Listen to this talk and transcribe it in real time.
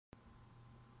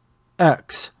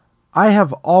X. I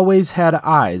have always had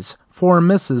eyes for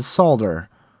Mrs. Salder.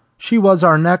 She was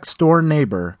our next-door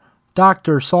neighbor,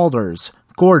 Dr. Salder's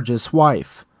gorgeous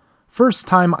wife. First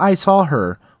time I saw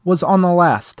her was on the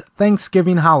last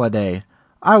Thanksgiving holiday.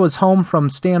 I was home from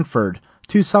Stanford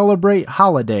to celebrate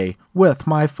holiday with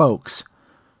my folks.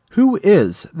 "Who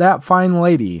is that fine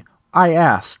lady?" I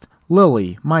asked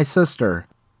Lily, my sister.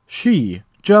 She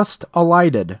just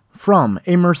alighted from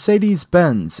a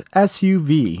Mercedes-Benz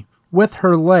SUV with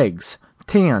her legs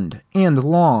tanned and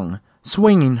long,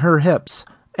 swinging her hips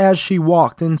as she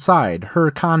walked inside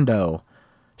her condo.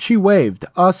 She waved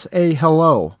us a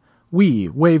hello. We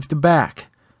waved back.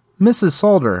 Mrs.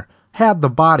 Salder had the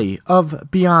body of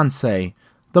Beyoncé,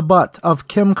 the butt of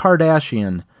Kim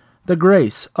Kardashian, the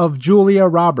grace of Julia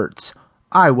Roberts.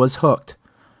 I was hooked.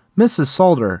 "Mrs.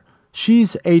 Salder,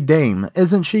 she's a dame,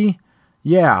 isn't she?"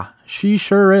 "Yeah, she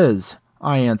sure is,"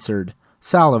 I answered,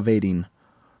 salivating.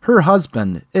 "Her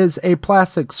husband is a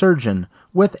plastic surgeon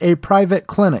with a private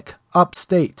clinic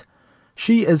upstate.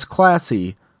 She is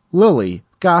classy," Lily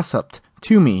gossiped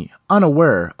to me,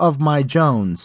 unaware of my Jones.